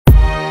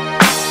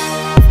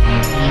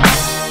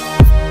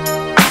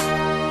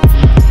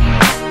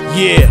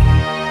Yeah.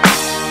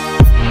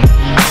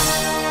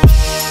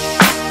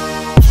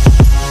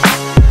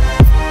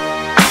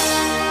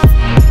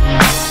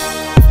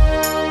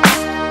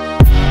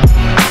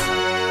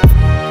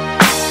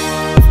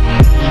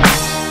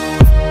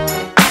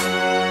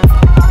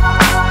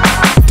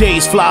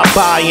 Days fly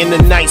by and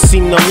the nights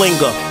seem to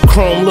linger.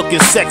 Chrome looking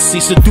sexy,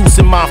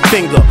 seducing my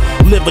finger.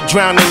 Liver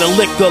drowning in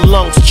liquor,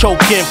 lungs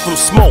choking from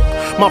smoke.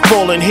 My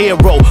fallen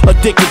hero,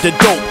 addicted to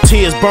dope.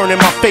 Tears burning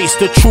my face,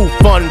 the truth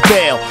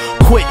unveil.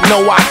 Quit,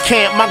 no I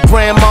can't, my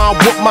grandma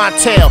whooped my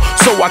tail.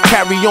 So I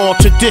carry on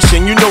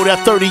tradition, you know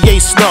that 38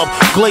 snub.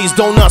 Glazed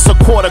donuts, a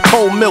quart of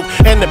cold milk,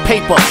 and the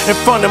paper in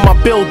front of my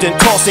building.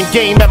 Tossing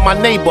game at my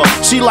neighbor.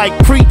 She like,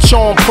 preach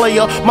on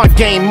player. My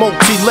game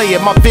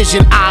multi-layered, my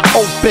vision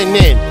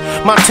eye-opening.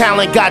 My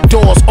talent got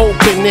doors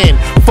opening,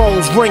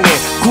 phones ringing,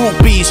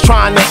 groupies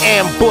trying to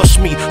ambush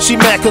me. She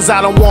mad cause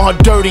I don't want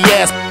her dirty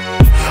ass.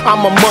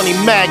 I'm a money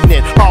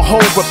magnet, a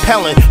hoe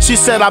repellent. She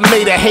said I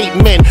made her hate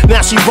men,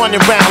 now she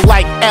running around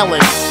like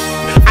Ellen.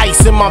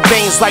 Ice in my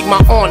veins like my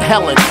Aunt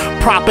Helen.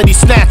 Property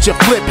snatcher,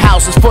 flip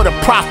houses for the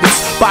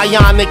profits.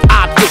 Bionic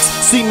optics,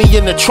 see me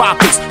in the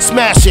tropics,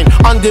 smashing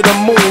under the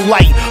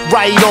moonlight,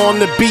 right on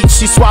the beach.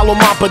 She swallowed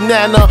my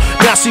banana,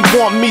 now she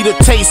want me to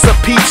taste a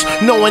peach.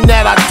 Knowing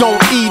that I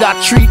don't eat, I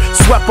treat.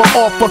 Swept her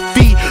off her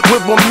feet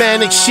with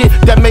romantic shit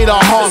that made her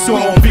heart beat.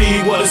 It's gon' be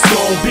what it's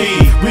gon' be.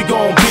 We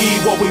gon' be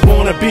what we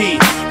wanna be.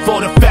 For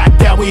the fact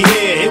that we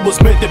here, it was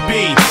meant to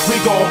be. We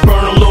gon'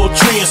 burn a little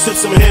tree and sip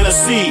some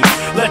Hennessy.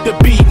 Let the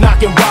beat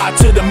knock and ride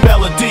to the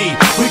melody.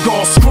 We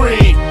gon'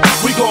 scream,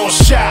 we gon'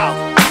 shout.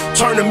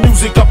 Turn the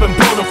music up and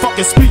blow the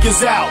fucking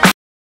speakers out.